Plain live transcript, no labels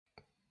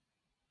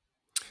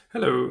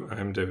Hello,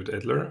 I'm David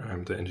Edler.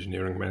 I'm the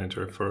engineering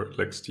manager for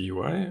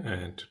LXD-UI,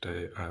 and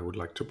today I would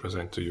like to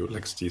present to you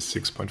LXD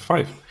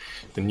 6.5,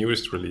 the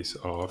newest release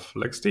of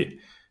LXD.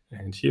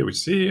 And here we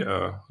see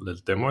a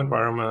little demo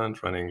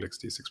environment running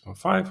LXD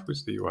 6.5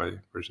 with the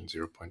UI version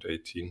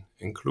 0.18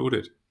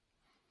 included.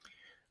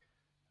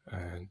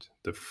 And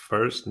the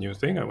first new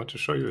thing I want to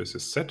show you is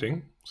a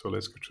setting. So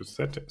let's go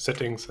to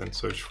settings and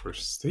search for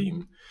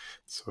theme.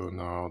 So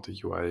now the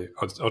UI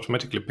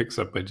automatically picks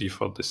up by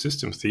default the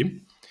system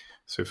theme.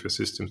 So if your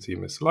system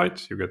theme is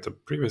light, you get the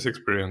previous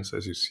experience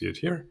as you see it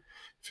here.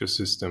 If your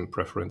system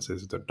preference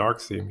is the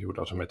dark theme, you would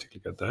automatically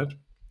get that.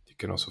 You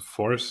can also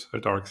force a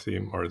dark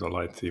theme or the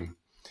light theme.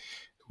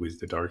 With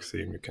the dark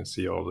theme, you can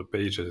see all the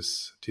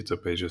pages, detail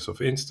pages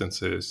of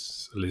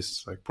instances,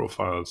 lists like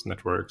profiles,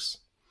 networks,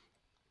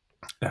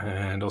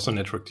 and also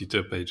network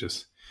detail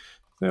pages.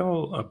 They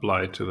all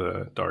apply to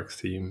the dark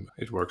theme.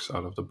 It works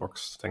out of the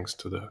box thanks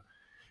to the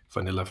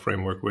vanilla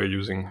framework we're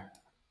using.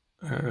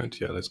 And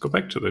yeah, let's go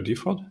back to the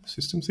default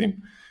system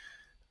theme.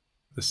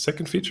 The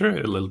second feature,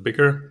 a little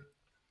bigger.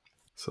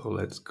 So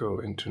let's go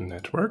into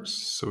networks.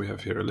 So we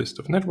have here a list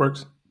of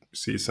networks. We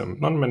see some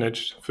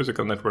non-managed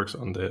physical networks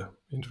on the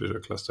individual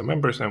cluster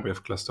members, and we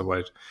have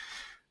cluster-wide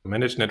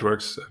managed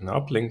networks, an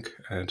uplink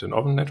and an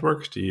oven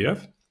network,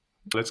 DEF.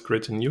 Let's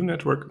create a new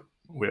network.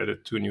 We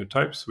added two new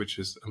types, which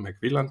is a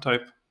Macvlan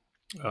type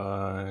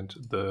and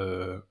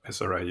the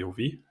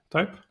SRIOV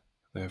type.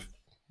 They have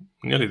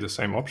nearly the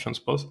same options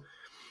both,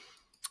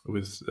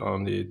 with the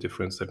only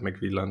difference that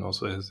Macvlan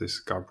also has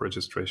this GARP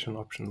registration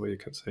option where you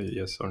can say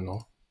yes or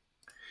no.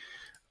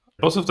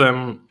 Both of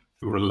them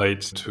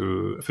relate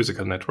to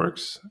physical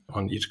networks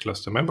on each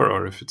cluster member,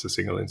 or if it's a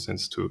single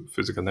instance, to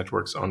physical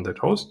networks on that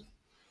host.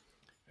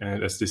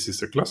 And as this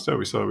is a cluster,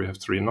 we saw we have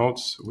 3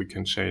 nodes. We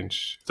can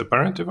change the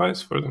parent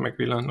device for the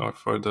Macvlan or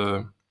for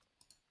the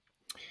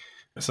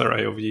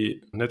SRIOV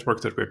network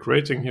that we're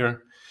creating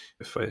here.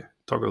 If I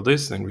toggle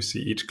this, then we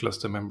see each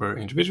cluster member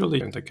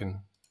individually, and I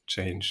can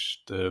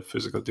change the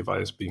physical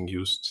device being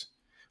used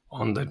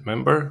on that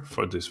member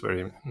for this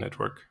very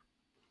network.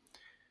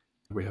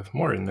 We have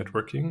more in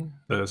networking.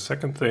 The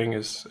second thing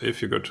is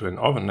if you go to an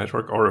oven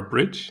network or a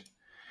bridge,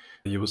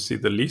 you will see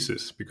the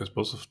leases, because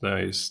both of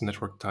these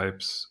network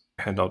types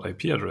hand out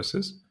IP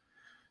addresses.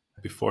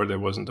 Before, there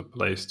wasn't a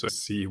place to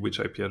see which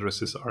IP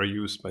addresses are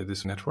used by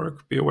this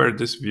network. Be aware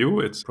this view,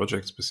 it's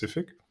project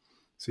specific.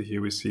 So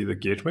here we see the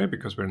gateway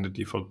because we're in the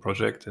default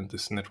project and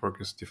this network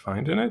is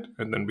defined in it.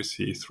 And then we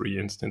see 3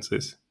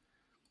 instances,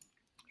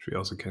 which we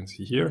also can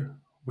see here,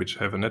 which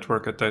have a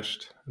network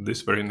attached,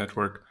 this very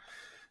network,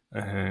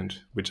 and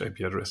which IP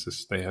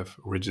addresses they have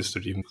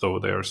registered, even though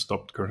they are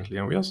stopped currently.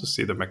 And we also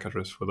see the MAC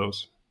address for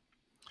those.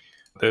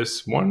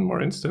 There's one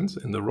more instance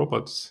in the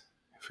robots.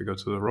 If we go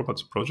to the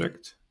robots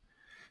project,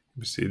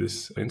 we see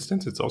this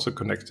instance. It's also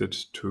connected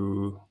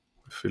to,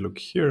 if we look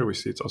here, we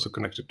see it's also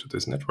connected to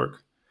this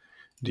network,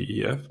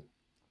 DEF.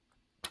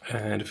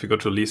 And if we go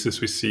to leases,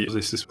 we see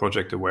this is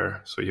project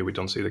aware. So here we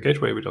don't see the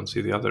gateway, we don't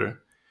see the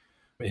other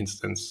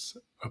instance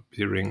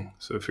appearing.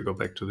 So if we go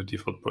back to the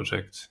default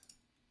project,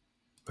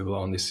 we will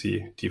only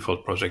see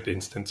default project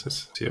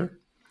instances here.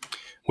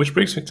 Which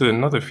brings me to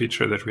another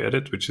feature that we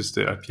added, which is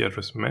the IP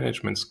address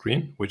management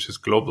screen, which is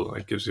global.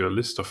 It gives you a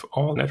list of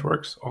all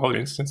networks, all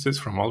instances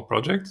from all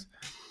projects,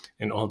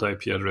 and all the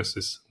IP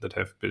addresses that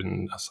have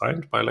been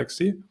assigned by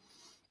LXD,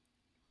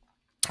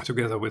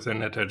 together with the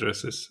net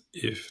addresses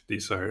if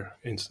these are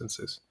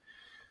instances.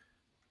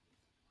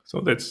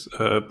 So that's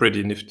a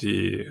pretty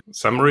nifty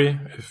summary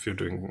if you're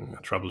doing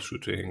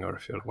troubleshooting or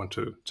if you want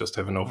to just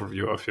have an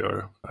overview of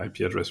your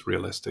IP address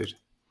real estate.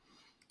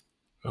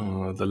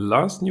 The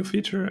last new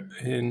feature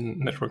in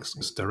networks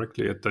is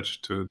directly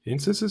attached to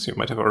instances. You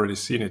might have already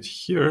seen it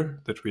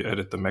here that we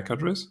added the MAC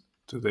address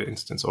to the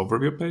instance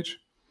overview page.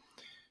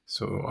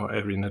 So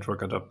every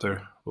network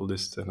adapter will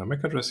list a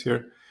MAC address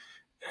here.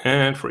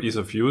 And for ease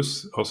of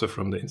use, also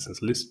from the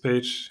instance list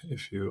page,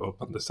 if you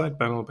open the side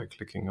panel by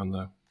clicking on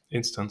the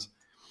instance,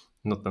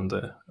 not on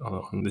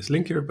this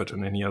link here, but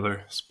on any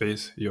other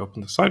space, you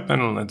open the side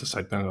panel, and the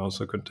side panel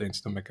also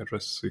contains the MAC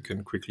address. So you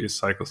can quickly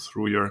cycle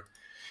through your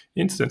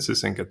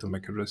instances and get the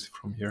MAC address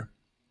from here.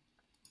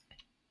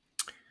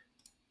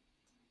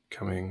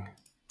 Coming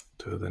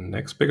to the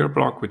next bigger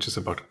block, which is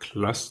about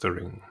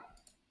clustering.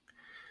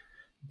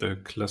 The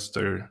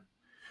cluster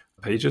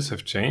pages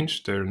have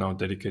changed. There are now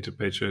dedicated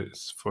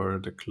pages for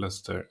the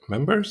cluster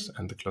members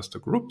and the cluster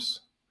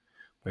groups.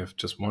 We have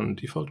just one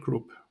default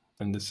group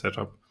in this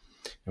setup,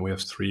 and we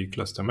have 3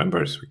 cluster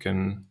members. We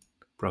can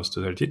browse to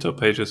their detail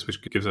pages,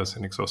 which gives us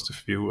an exhaustive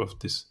view of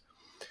this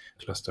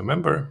cluster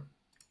member.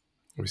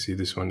 We see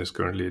this one is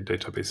currently a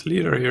database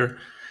leader here,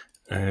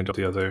 and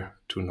the other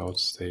 2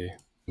 nodes, they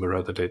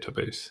mirror the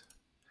database.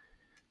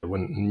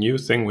 One new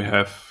thing we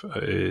have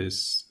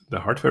is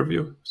the hardware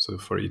view. So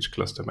for each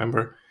cluster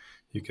member,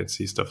 you can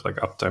see stuff like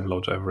uptime,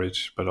 load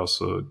average, but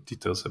also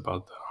details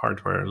about the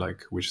hardware,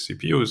 like which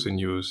CPU is in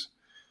use,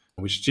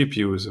 which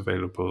GPU is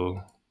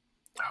available,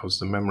 how's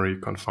the memory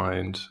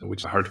confined,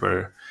 which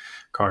hardware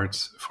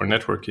cards for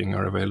networking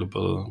are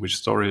available, which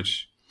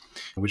storage.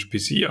 which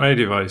PCI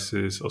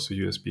devices, also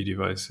USB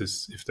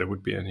devices, if there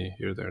would be any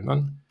here, there are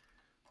none.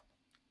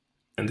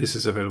 And this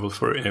is available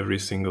for every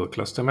single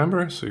cluster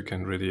member, so you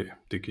can really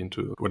dig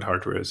into what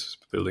hardware is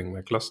building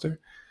my cluster.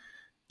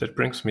 That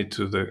brings me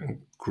to the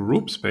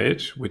groups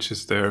page, which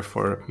is there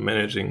for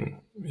managing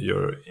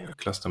your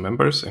cluster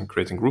members and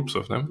creating groups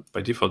of them.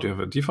 By default, you have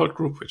a default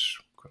group, which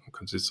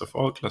consists of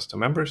all cluster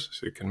members,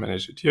 so you can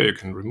manage it here, you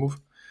can remove.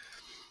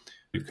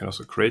 You can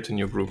also create a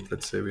new group.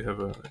 Let's say we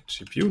have a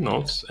GPU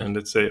nodes, and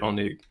let's say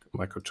only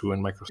Micro 2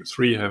 and Micro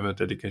 3 have a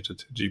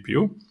dedicated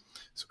GPU.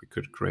 So we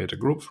could create a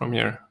group from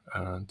here,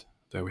 and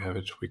there we have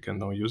it. We can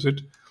now use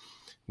it.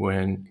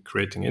 When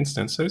creating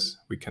instances,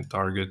 we can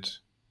target,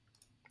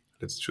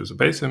 let's choose a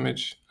base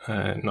image,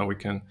 and now we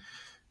can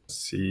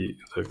see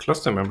the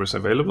cluster members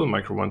available,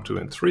 Micro 1, 2,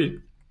 and 3.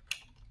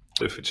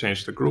 If we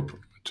change the group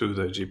to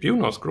the GPU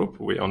nodes group,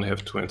 we only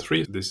have 2 and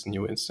 3. This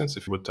new instance,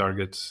 if you would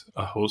target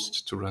a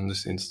host to run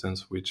this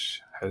instance,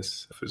 which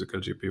has a physical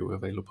GPU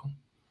available.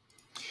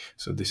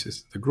 So this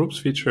is the groups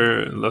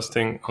feature. Last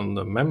thing on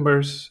the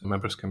members.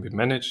 Members can be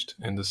managed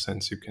in the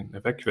sense you can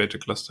evacuate a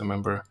cluster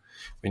member.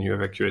 When you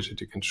evacuate it,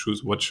 you can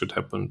choose what should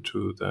happen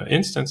to the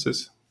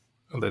instances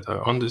that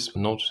are on this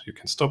node. You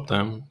can stop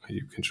them.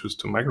 You can choose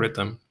to migrate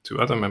them to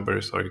other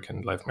members, or you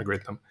can live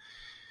migrate them.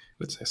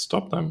 Let's say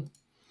stop them.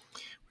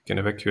 We can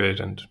evacuate,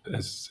 and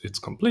as it's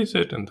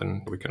completed, and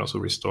then we can also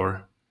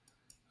restore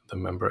the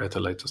member at a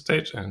later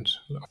stage, and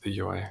the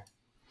UI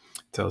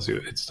tells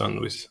you it's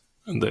done with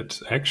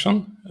that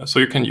action. So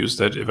you can use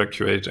that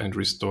evacuate and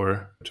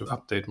restore to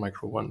update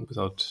Micro 1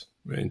 without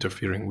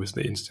interfering with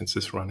the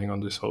instances running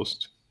on this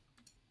host.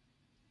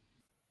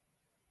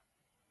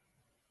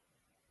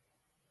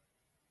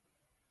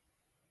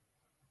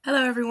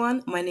 Hello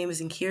everyone, my name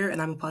is Nkira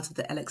and I'm a part of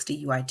the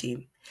LXD-UI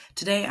team.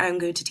 Today I am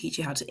going to teach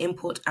you how to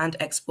import and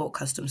export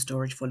custom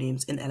storage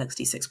volumes in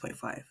LXD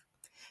 6.5.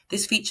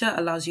 This feature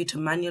allows you to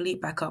manually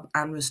backup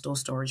and restore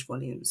storage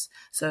volumes.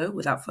 So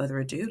without further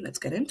ado, let's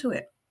get into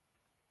it.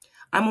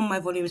 I'm on my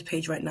volumes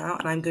page right now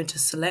and I'm going to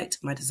select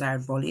my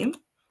desired volume,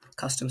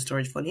 custom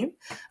storage volume,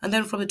 and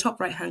then from the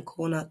top right hand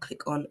corner,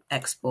 click on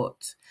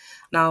export.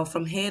 Now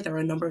from here, there are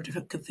a number of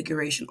different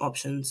configuration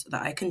options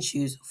that I can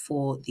choose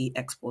for the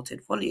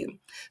exported volume,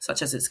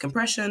 such as its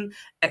compression,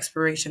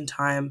 expiration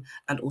time,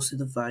 and also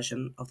the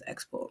version of the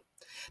export.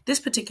 This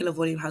particular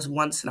volume has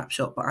one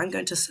snapshot, but I'm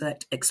going to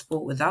select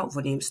export without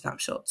volume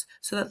snapshots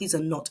so that these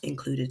are not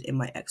included in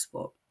my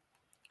export.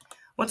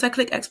 Once I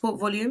click export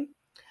volume,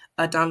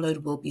 a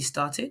download will be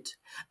started,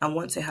 and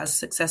once it has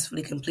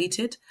successfully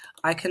completed,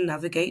 I can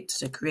navigate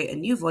to create a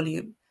new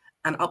volume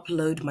and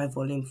upload my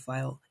volume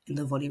file in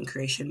the volume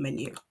creation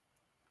menu.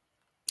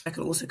 I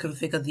can also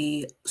configure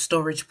the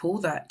storage pool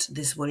that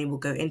this volume will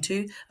go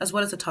into, as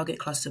well as a target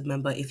clustered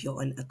member if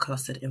you're in a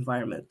clustered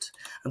environment.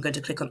 I'm going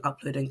to click on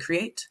upload and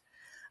create,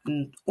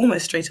 and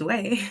almost straight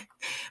away,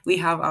 we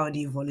have our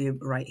new volume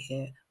right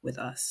here with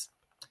us.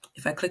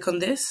 If I click on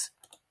this,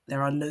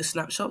 there are no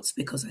snapshots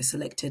because I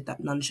selected that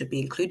none should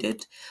be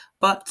included,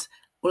 but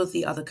all of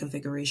the other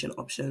configuration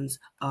options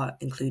are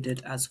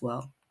included as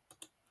well.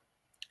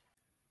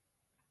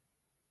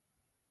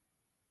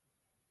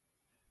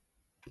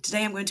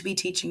 Today I'm going to be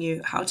teaching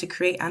you how to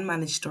create and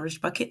manage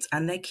storage buckets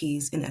and their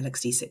keys in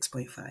LXD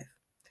 6.5.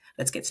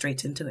 Let's get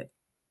straight into it.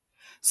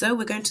 So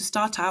we're going to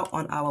start out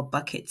on our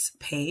buckets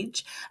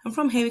page, and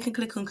from here we can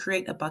click on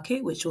create a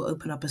bucket, which will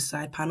open up a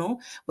side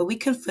panel where we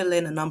can fill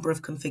in a number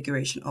of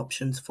configuration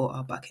options for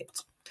our bucket.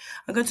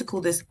 I'm going to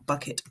call this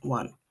bucket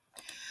 1.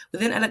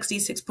 Within LXD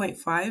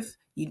 6.5,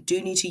 you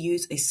do need to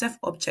use a Ceph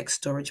object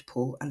storage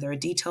pool, and there are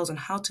details on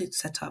how to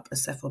set up a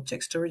Ceph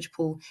object storage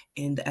pool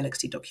in the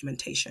LXD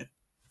documentation.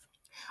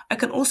 I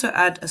can also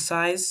add a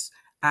size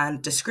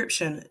and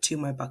description to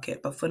my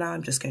bucket, but for now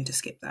I'm just going to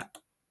skip that.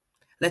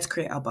 Let's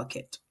create our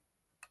bucket.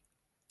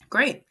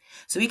 Great.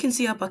 So we can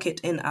see our bucket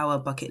in our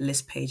bucket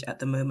list page at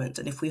the moment.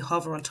 And if we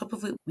hover on top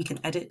of it, we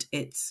can edit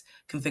its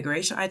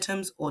configuration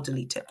items or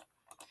delete it.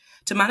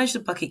 To manage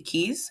the bucket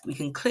keys, we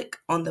can click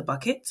on the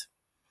bucket.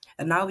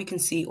 And now we can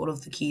see all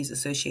of the keys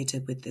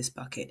associated with this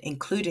bucket,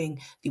 including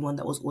the one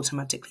that was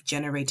automatically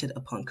generated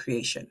upon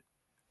creation.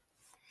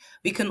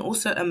 We can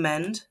also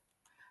amend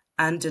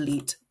and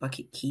delete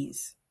bucket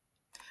keys.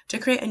 To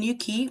create a new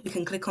key, we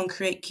can click on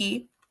create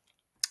key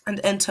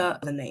and enter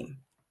the name.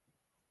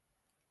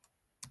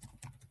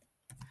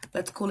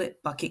 Let's call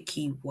it bucket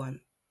key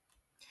 1.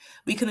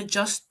 We can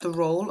adjust the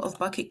role of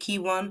bucket key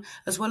 1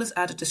 as well as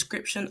add a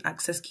description,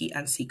 access key,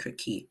 and secret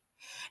key.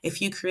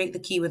 If you create the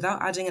key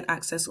without adding an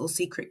access or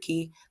secret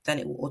key, then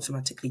it will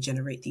automatically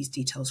generate these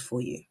details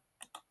for you.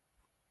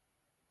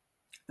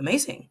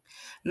 Amazing.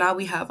 Now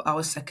we have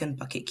our second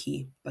bucket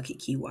key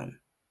 1.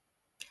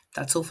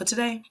 That's all for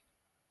today.